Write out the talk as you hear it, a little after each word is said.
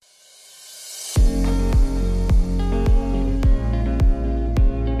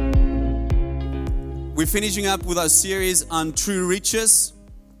We're finishing up with our series on true riches.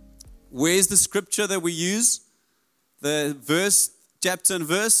 Where's the scripture that we use? The verse, chapter and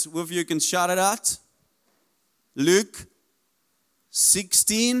verse. One of you can shout it out. Luke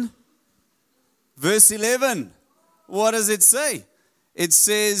 16, verse 11. What does it say? It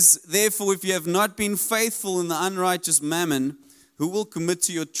says, therefore, if you have not been faithful in the unrighteous mammon, who will commit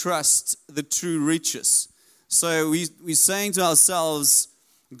to your trust the true riches? So we're saying to ourselves,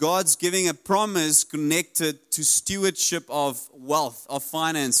 God's giving a promise connected to stewardship of wealth, of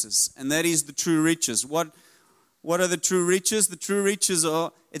finances, and that is the true riches. What are the true riches? The true riches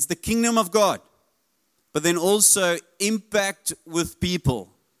are, it's the kingdom of God, but then also impact with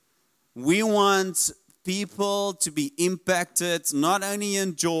people. We want people to be impacted, not only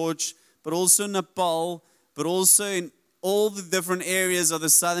in George, but also in Nepal, but also in all the different areas of the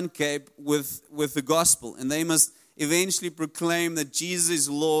Southern Cape with the gospel. And they must eventually proclaim that Jesus is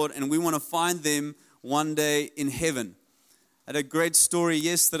Lord, and we want to find them one day in heaven. I had a great story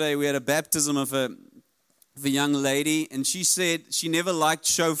yesterday. We had a baptism of a young lady, and she said she never liked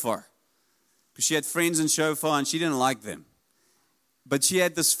Shofar because she had friends in Shofar and she didn't like them. But she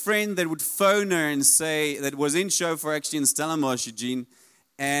had this friend that would phone her and say, that was in Shofar actually in Stellenbosch, Eugene,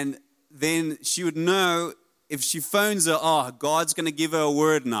 and then she would know if she phones her, God's going to give her a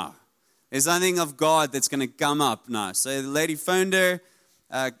word now. There's something of God that's going to come up now. So the lady phoned her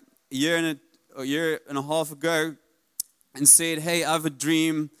a year and a half ago and said, hey, I have a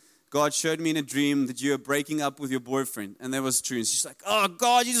dream. God showed me in a dream that you are breaking up with your boyfriend. And that was true. And she's like, oh,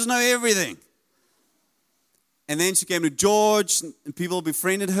 God, you just know everything. And then she came to George, and people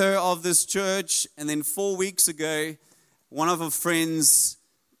befriended her of this church. And then 4 weeks ago, one of her friends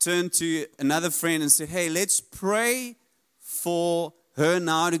turned to another friend and said, hey, let's pray for her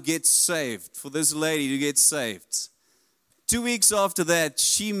now to get saved, for this lady to get saved. 2 weeks after that,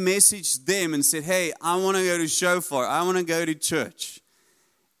 she messaged them and said, hey, I want to go to Shofar. I want to go to church.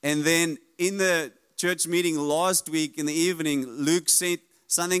 And then in the church meeting last week in the evening, Luke said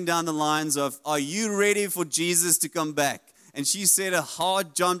something down the lines of, are you ready for Jesus to come back? And she said her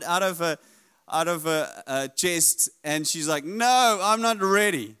heart jumped out of her chest, and she's like, no, I'm not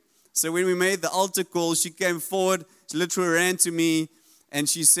ready. So when we made the altar call, she came forward, she literally ran to me, and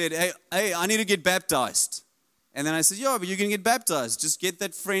she said, hey, I need to get baptized. And then I said, yeah, but you can get baptized. Just get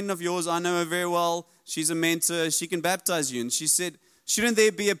that friend of yours. I know her very well. She's a mentor. She can baptize you. And she said, shouldn't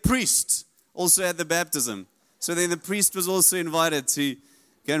there be a priest also at the baptism? So then the priest was also invited to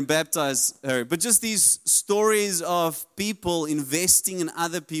go and baptize her. But just these stories of people investing in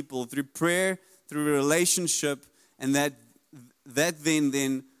other people through prayer, through a relationship, and that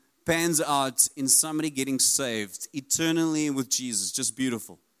then pans out in somebody getting saved eternally with Jesus. Just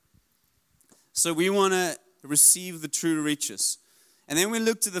beautiful. So we want to receive the true riches. And then we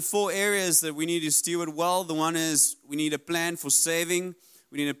look to the 4 areas that we need to steward well. The one is we need a plan for saving,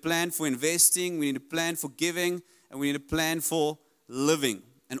 we need a plan for investing, we need a plan for giving, and we need a plan for living.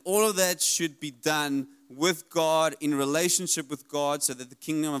 And all of that should be done with God, in relationship with God, so that the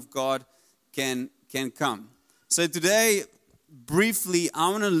kingdom of God can come. So today, briefly, I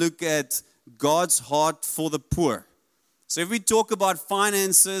want to look at God's heart for the poor. So if we talk about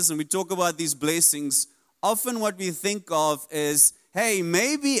finances and we talk about these blessings, often what we think of is, hey,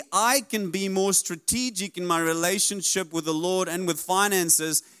 maybe I can be more strategic in my relationship with the Lord and with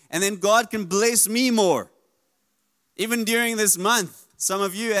finances, and then God can bless me more. Even during this month, some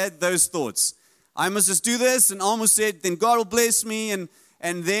of you had those thoughts. I must just do this, and almost said, then God will bless me, and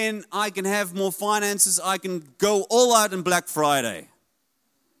then I can have more finances. I can go all out on Black Friday,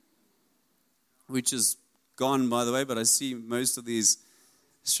 which is gone, by the way, but I see most of these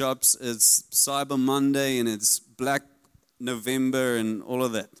shops, it's Cyber Monday and it's Black November and all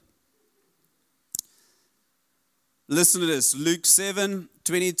of that. Listen to this, Luke 7,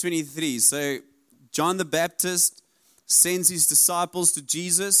 20-23. So John the Baptist sends his disciples to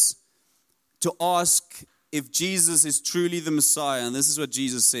Jesus to ask if Jesus is truly the Messiah. And this is what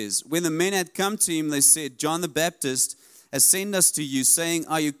Jesus says. When the men had come to him, they said, John the Baptist has sent us to you, saying,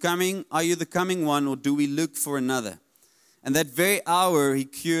 are you coming? Are you the coming one, or do we look for another? And that very hour he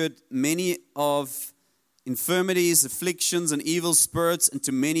cured many of infirmities, afflictions, and evil spirits, and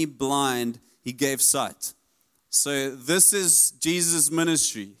to many blind he gave sight. So this is Jesus'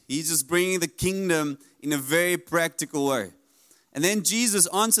 ministry. He's just bringing the kingdom in a very practical way. And then Jesus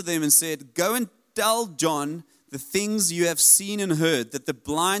answered them and said, go and tell John the things you have seen and heard, that the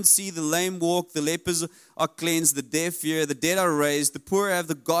blind see, the lame walk, the lepers are cleansed, the deaf hear, the dead are raised, the poor have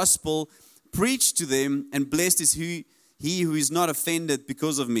the gospel preached to them, and blessed is he who is not offended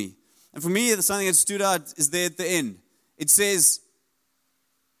because of me. And for me, something that stood out is there at the end. It says,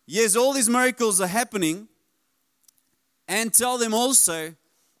 yes, all these miracles are happening, and tell them also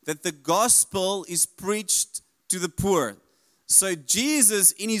that the gospel is preached to the poor. So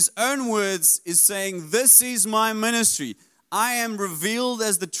Jesus, in his own words, is saying, this is my ministry. I am revealed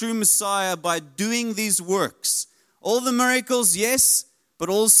as the true Messiah by doing these works. All the miracles, yes, but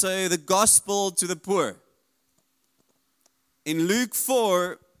also the gospel to the poor. In Luke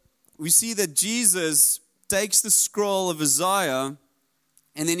 4, we see that Jesus takes the scroll of Isaiah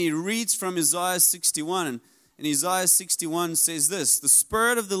and then he reads from Isaiah 61. And Isaiah 61 says this, the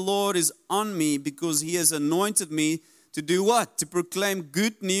Spirit of the Lord is on me because he has anointed me to do what? To proclaim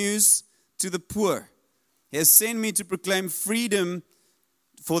good news to the poor. He has sent me to proclaim freedom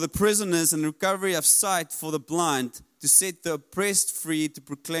for the prisoners and recovery of sight for the blind, to set the oppressed free, to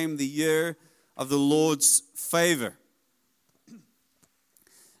proclaim the year of the Lord's favor.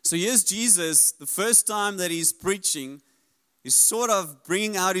 So here's Jesus, the first time that he's preaching, he's sort of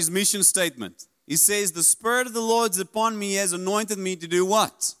bringing out his mission statement. He says, the Spirit of the Lord is upon me, he has anointed me to do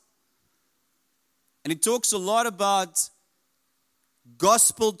what? And he talks a lot about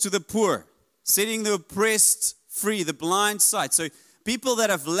gospel to the poor, setting the oppressed free, the blind sight. So people that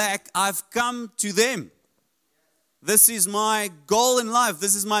have lack, I've come to them. This is my goal in life.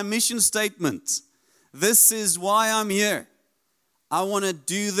 This is my mission statement. This is why I'm here. I want to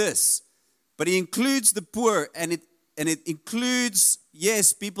do this. But he includes the poor, and it includes,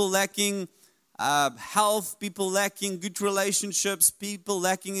 yes, people lacking health, people lacking good relationships, people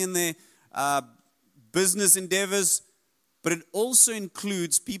lacking in their business endeavors, but it also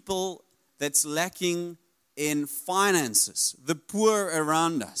includes people that's lacking in finances, the poor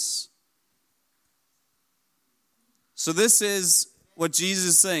around us. So this is what Jesus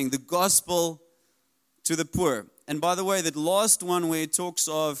is saying, the gospel to the poor. And by the way, that last one where it talks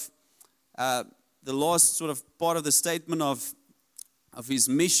of the last sort of part of the statement of his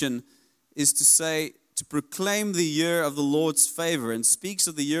mission is to say, to proclaim the year of the Lord's favor, and speaks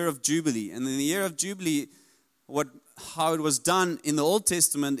of the year of Jubilee. And in the year of Jubilee, how it was done in the Old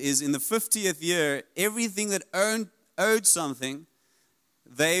Testament is in the 50th year, everything that owed something,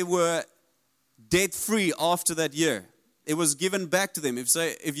 they were debt-free after that year. It was given back to them.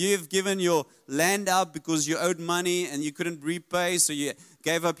 If you have given your land up because you owed money and you couldn't repay, so you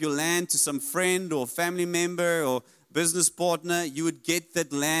gave up your land to some friend or family member or business partner, you would get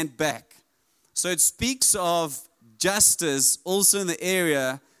that land back. So it speaks of justice also in the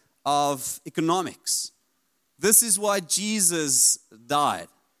area of economics. This is why Jesus died.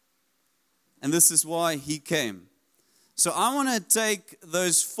 And this is why he came. So I want to take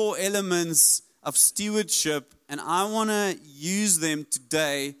those 4 elements of stewardship and I want to use them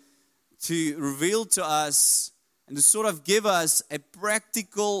today to reveal to us and to sort of give us a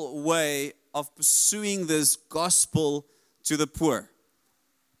practical way of pursuing this gospel to the poor.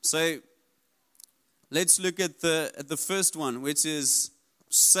 So let's look at the first one, which is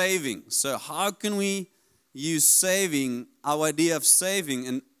saving. So how can we use saving, our idea of saving?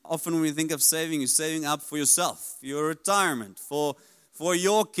 And often when we think of saving, you're saving up for yourself, your retirement, for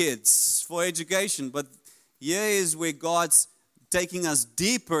your kids, for education. But here is where God's taking us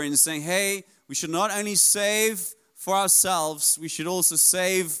deeper and saying, hey, we should not only save for ourselves, we should also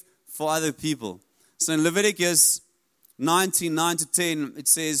save for other people. So in Leviticus 19:9-10, it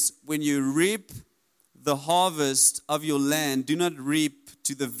says, when you reap the harvest of your land, do not reap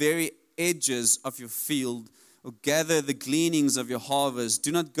to the very edges of your field or gather the gleanings of your harvest.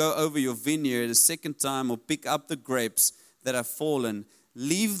 Do not go over your vineyard a second time or pick up the grapes that have fallen.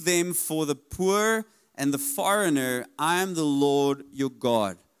 Leave them for the poor and the foreigner. I am the Lord your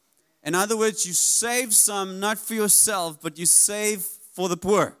God. In other words, you save some not for yourself, but you save for the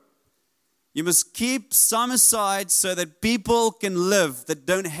poor. You must keep some aside so that people can live that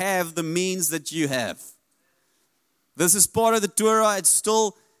don't have the means that you have. This is part of the Torah. It's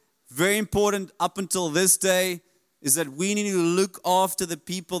still very important up until this day, is that we need to look after the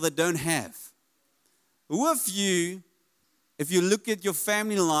people that don't have. Who of you, if you look at your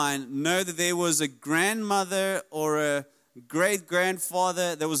family line, know that there was a grandmother or a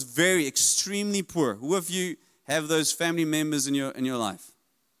great-grandfather that was very, extremely poor? Who of you have those family members in your life?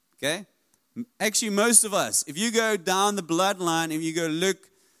 Okay? Actually, most of us. If you go down the bloodline, if you go look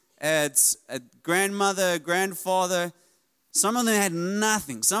at grandmother, grandfather, some of them had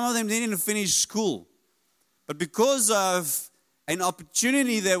nothing. Some of them didn't even finish school. But because of an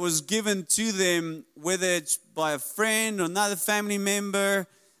opportunity that was given to them, whether it's by a friend or another family member,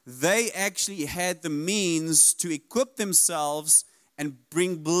 they actually had the means to equip themselves and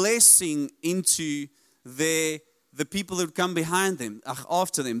bring blessing into the people that would come behind them,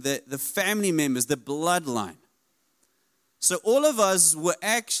 after them, the family members, the bloodline. So all of us were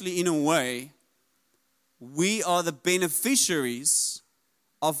actually, in a way, we are the beneficiaries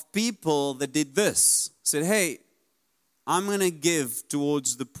of people that did this. Said, hey, I'm going to give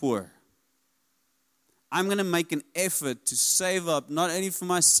towards the poor. I'm going to make an effort to save up, not only for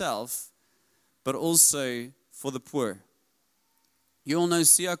myself, but also for the poor. You all know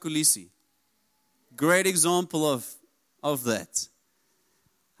Sia Kulisi. Great example of that.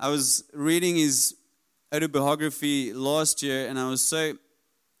 I was reading his autobiography last year, and I was so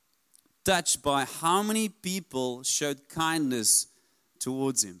touched by how many people showed kindness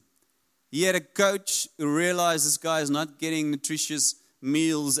towards him. He had a coach who realized this guy is not getting nutritious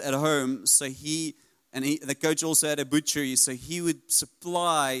meals at home, so the coach also had a butchery, so he would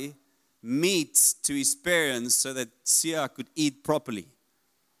supply meat to his parents so that Sia could eat properly.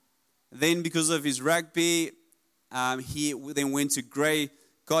 Then because of his rugby, he then went to Grey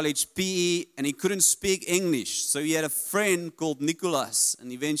College PE, and he couldn't speak English. So he had a friend called Nicholas,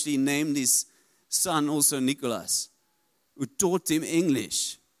 and eventually named his son also Nicholas, who taught him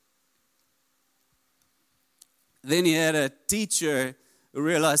English. Then he had a teacher who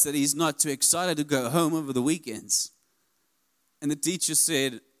realized that he's not too excited to go home over the weekends. And the teacher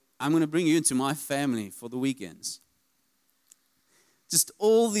said, I'm going to bring you into my family for the weekends. Just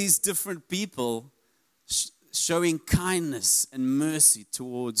all these different people showing kindness and mercy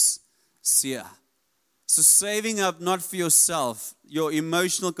towards Sia. So saving up not for yourself. Your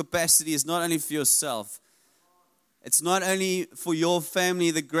emotional capacity is not only for yourself. It's not only for your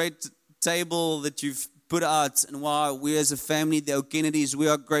family, the great table that you've put out, and wow, we as a family, the O'Kennedys, we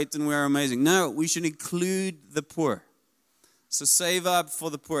are great and we are amazing. No, we should include the poor. So save up for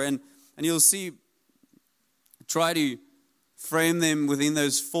the poor. And you'll see, try to frame them within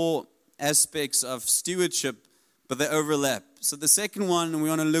those 4 aspects of stewardship, but they overlap. So the second one we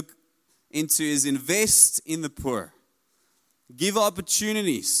want to look into is invest in the poor. Give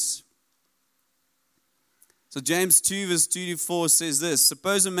opportunities. So James 2 verse 2-4 says this: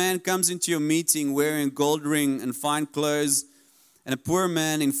 suppose a man comes into your meeting wearing a gold ring and fine clothes, and a poor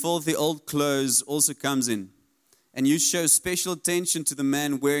man in filthy old clothes also comes in. And you show special attention to the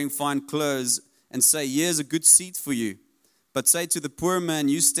man wearing fine clothes and say, here's a good seat for you. But say to the poor man,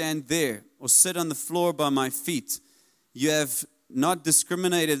 you stand there or sit on the floor by my feet. You have not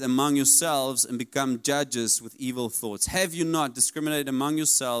discriminated among yourselves and become judges with evil thoughts. Have you not discriminated among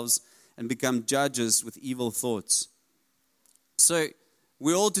yourselves and become judges with evil thoughts? So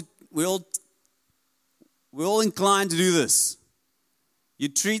we're all inclined to do this. You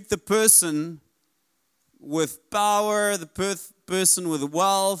treat the person with power, the person with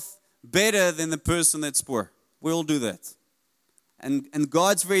wealth, better than the person that's poor. We all do that. And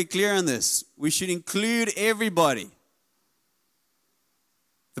God's very clear on this. We should include everybody.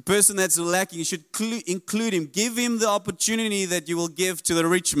 The person that's lacking, you should include him. Give him the opportunity that you will give to the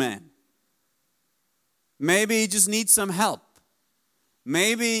rich man. Maybe he just needs some help.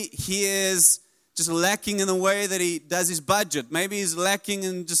 Maybe he is just lacking in the way that he does his budget. Maybe he's lacking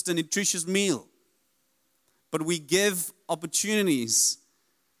in just a nutritious meal. But we give opportunities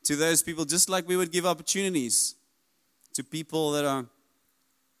to those people just like we would give opportunities to people that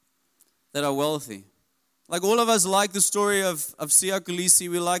are wealthy. Like all of us like the story of Sia Kulisi.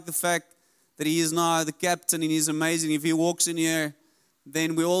 We like the fact that he is now the captain and he's amazing. If he walks in here,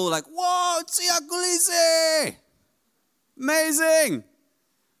 then we're all like, whoa, Sia Kulisi! Amazing!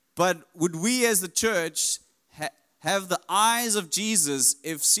 But would we as the church have the eyes of Jesus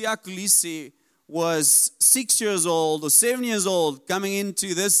if Sia Kulisi was 6 years old or 7 years old coming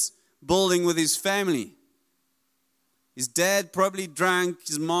into this building with his family? His dad probably drunk,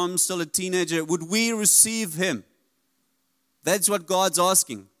 his mom still a teenager. Would we receive him? That's what God's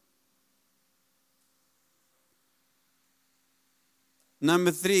asking.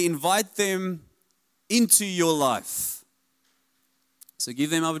 Number 3, invite them into your life. So give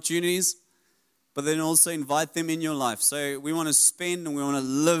them opportunities, but then also invite them in your life. So we want to spend and we want to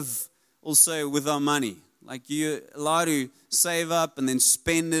live also with our money. Like you're allowed to save up and then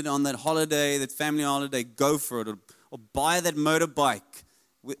spend it on that holiday, that family holiday, go for it. Or buy that motorbike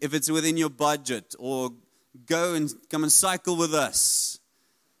if it's within your budget. Or go and come and cycle with us.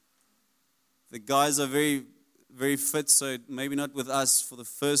 The guys are very, very fit, so maybe not with us for the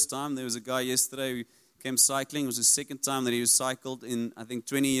first time. There was a guy yesterday who came cycling. It was the second time that he was cycled in, I think,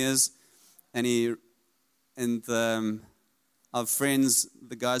 20 years. And our friends,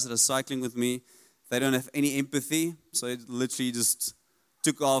 the guys that are cycling with me, they don't have any empathy. So they literally just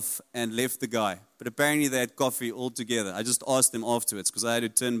took off and left the guy. But apparently they had coffee all together. I just asked them afterwards because I had to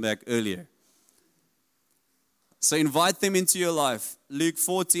turn back earlier. So invite them into your life. Luke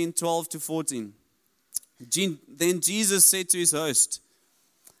 14:12-14. Then Jesus said to his host,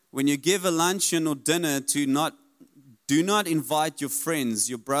 when you give a luncheon or dinner, do not invite your friends,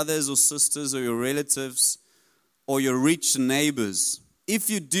 your brothers or sisters or your relatives or your rich neighbors. If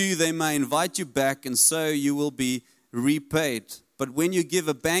you do, they may invite you back, and so you will be repaid. But when you give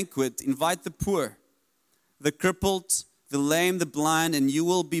a banquet, invite the poor, the crippled, the lame, the blind, and you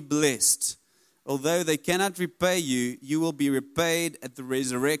will be blessed. Although they cannot repay you, you will be repaid at the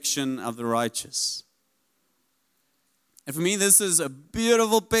resurrection of the righteous. And for me, this is a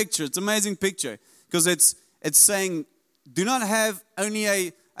beautiful picture. It's an amazing picture because it's saying, do not have only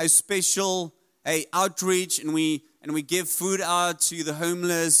a special outreach and we give food out to the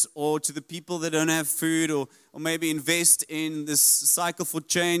homeless or to the people that don't have food, or maybe invest in this Cycle for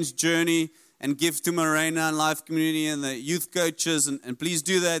Change journey and give to Morena and Life Community and the youth coaches, and please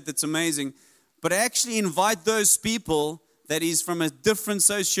do that. That's amazing. But actually invite those people that is from a different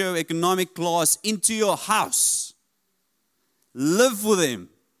socio-economic class into your house. Live with them.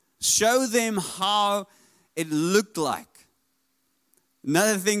 Show them how it looked like.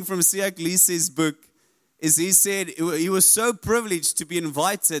 Another thing from Siak Lise's book is he said he was so privileged to be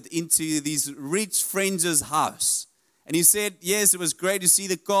invited into these rich friends' house. And he said, yes, it was great to see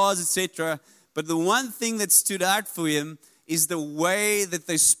the cars, etc. But the one thing that stood out for him is the way that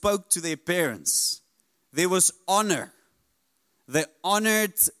they spoke to their parents. There was honor. They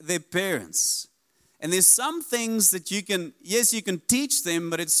honored their parents. And there's some things that you can teach them,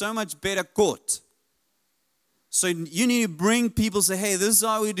 but it's so much better caught. So you need to bring people, say, hey, this is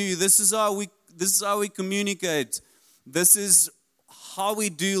how we do, this is how we communicate, this is how we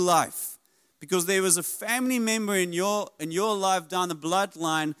do life. Because there was a family member in your life down the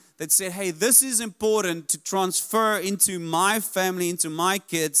bloodline that said, hey, this is important to transfer into my family, into my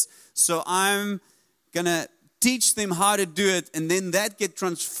kids, so I'm going to teach them how to do it, and then that get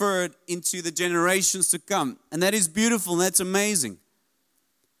transferred into the generations to come. And that is beautiful, and that's amazing.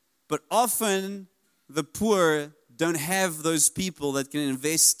 But often, the poor don't have those people that can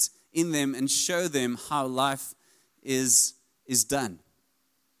invest in them and show them how life is done.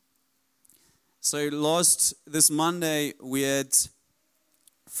 So this Monday, we had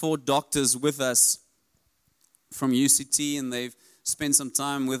 4 doctors with us from UCT, and they've spent some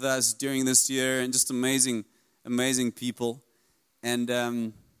time with us during this year, and just amazing people. And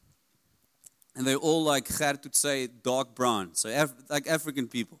they're all, like Gert would say, dark brown. So like African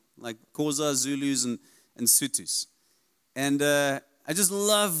people, like Xhosa, Zulus, and Sutus. And I just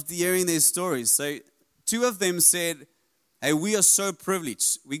loved hearing their stories. So 2 of them said, hey, we are so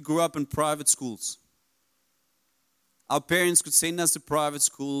privileged. We grew up in private schools. Our parents could send us to private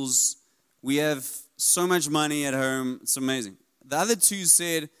schools. We have so much money at home. It's amazing. The other 2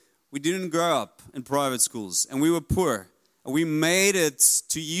 said, we didn't grow up in private schools, and we were poor. And we made it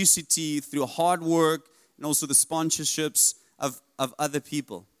to UCT through hard work and also the sponsorships of other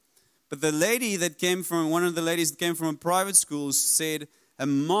people. But one of the ladies that came from a private school said her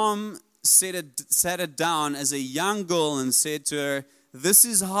mom sat her down as a young girl and said to her, this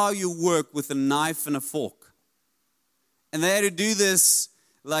is how you work with a knife and a fork. And they had to do this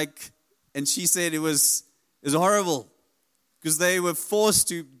and she said it was horrible because they were forced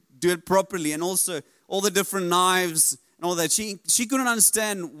to do it properly, and also all the different knives and all that. She couldn't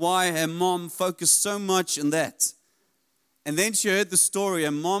understand why her mom focused so much on that. And then she heard the story.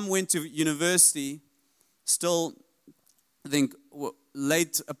 Her mom went to university, still, I think,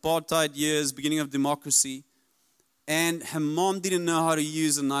 late apartheid years, beginning of democracy. And her mom didn't know how to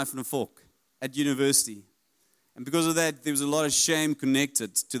use a knife and a fork at university. And because of that, there was a lot of shame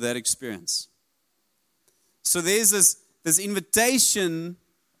connected to that experience. So there's this invitation,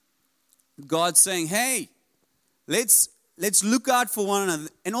 God saying, hey, let's look out for one another.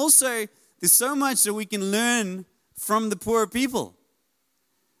 And also, there's so much that we can learn from the poor people.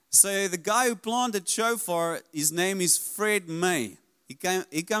 So the guy who planted Shofar, his name is Fred May.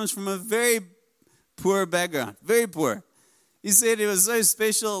 He comes from a very poor background, very poor. He said it was so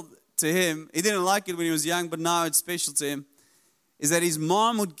special to him. He didn't like it when he was young, but now it's special to him. Is that his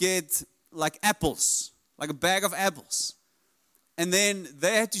mom would get like apples, like a bag of apples. And then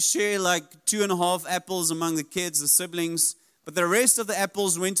they had to share like 2.5 apples among the kids, the siblings. But the rest of the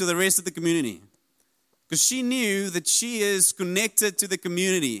apples went to the rest of the community. Because she knew that she is connected to the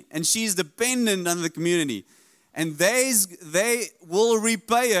community. And she's dependent on the community. And they will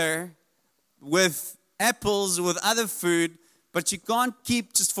repay her with apples, with other food. But she can't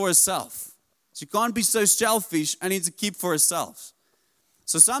keep just for herself. She can't be so selfish, I need to keep for herself.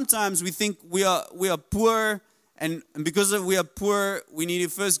 So sometimes we think we are poor. And because we are poor, we need to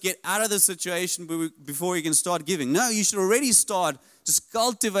first get out of the situation before we can start giving. No, you should already start just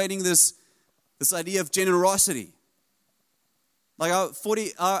cultivating this this idea of generosity. Like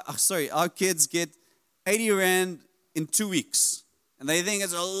our kids get 80 rand in 2 weeks, and they think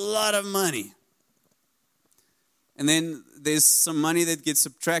it's a lot of money. And then there's some money that gets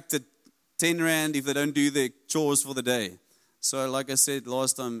subtracted, 10 rand if they don't do their chores for the day. So like I said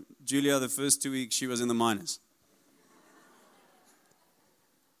last time, Julia, the first 2 weeks, she was in the minus.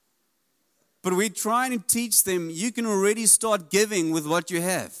 But we're trying to teach them, you can already start giving with what you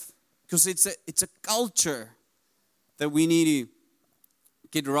have. Because it's a culture that we need to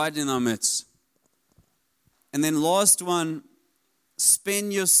get right in our midst. And then last one,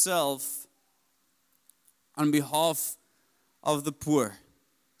 spend yourself on behalf of the poor.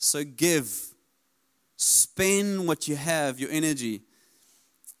 So give. Spend what you have, your energy.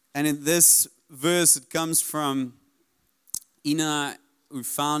 And in this verse, it comes from Ina, who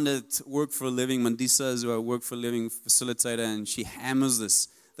founded Work for a Living. Mandisa is our Work for a Living facilitator, and she hammers this.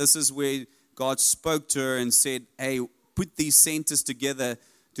 This is where God spoke to her and said, hey, put these centers together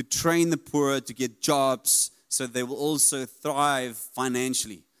to train the poor to get jobs so they will also thrive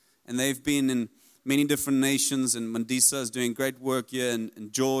financially. And they've been in many different nations, and Mandisa is doing great work here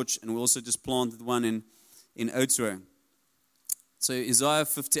in George, and we also just planted one in Ottawa. So Isaiah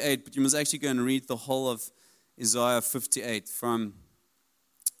 58, but you must actually go and read the whole of Isaiah 58 from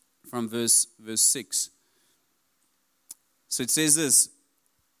verse 6. So it says this,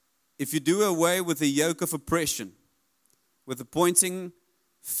 if you do away with the yoke of oppression, with the pointing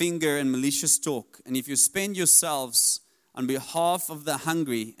finger and malicious talk, and if you spend yourselves on behalf of the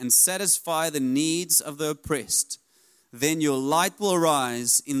hungry and satisfy the needs of the oppressed, then your light will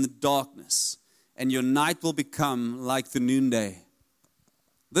arise in the darkness, and your night will become like the noonday.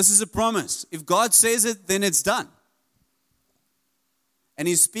 This is a promise. If God says it, then it's done. And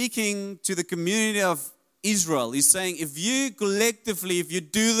he's speaking to the community of Israel. He's saying, if you collectively, if you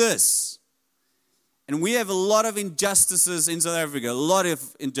do this, and we have a lot of injustices in South Africa, a lot of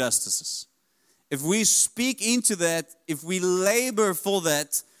injustices. If we speak into that, if we labor for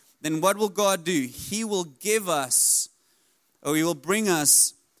that, then what will God do? He will give us, or He will bring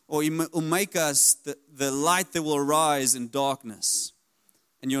us, or He will make us the light that will arise in darkness.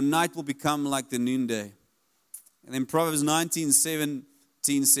 And your night will become like the noonday. And then Proverbs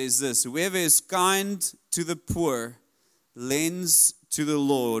 19:17 says this, whoever is kind to the poor lends to the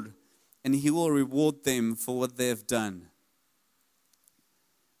Lord, and He will reward them for what they have done.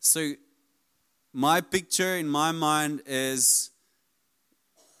 So my picture in my mind is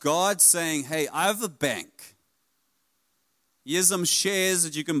God saying, hey, I have a bank. Here's some shares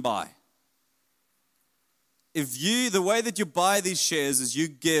that you can buy. The way that you buy these shares is you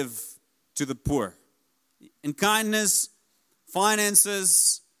give to the poor. In kindness,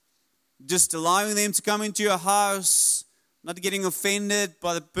 finances, just allowing them to come into your house, not getting offended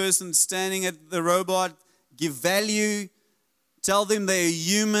by the person standing at the robot. Give value. Tell them they are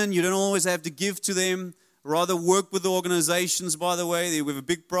human. You don't always have to give to them. Rather work with the organizations, by the way. We have a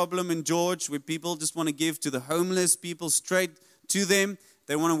big problem in George where people just want to give to the homeless people straight to them.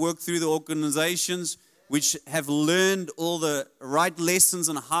 They want to work through the organizations which have learned all the right lessons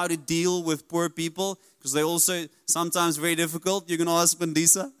on how to deal with poor people, because they're also sometimes very difficult. You can ask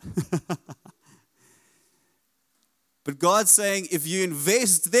Mandisa. But God's saying, if you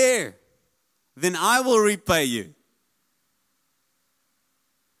invest there, then I will repay you.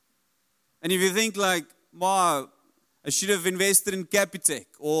 And if you think like, wow, I should have invested in Capitec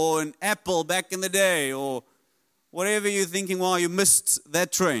or in Apple back in the day, or whatever you're thinking, wow, you missed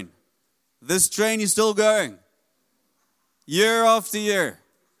that train. This train is still going, year after year.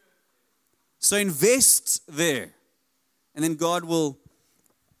 So invest there, and then God will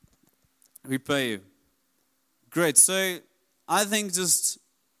repay you. Great. So I think just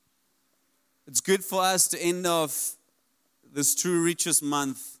it's good for us to end off this True Riches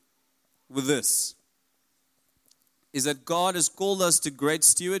Month with this. Is that God has called us to great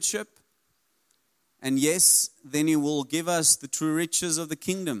stewardship. And yes, then He will give us the true riches of the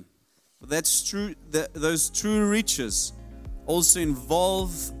kingdom. But that's true. Those true riches also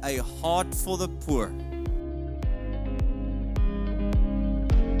involve a heart for the poor.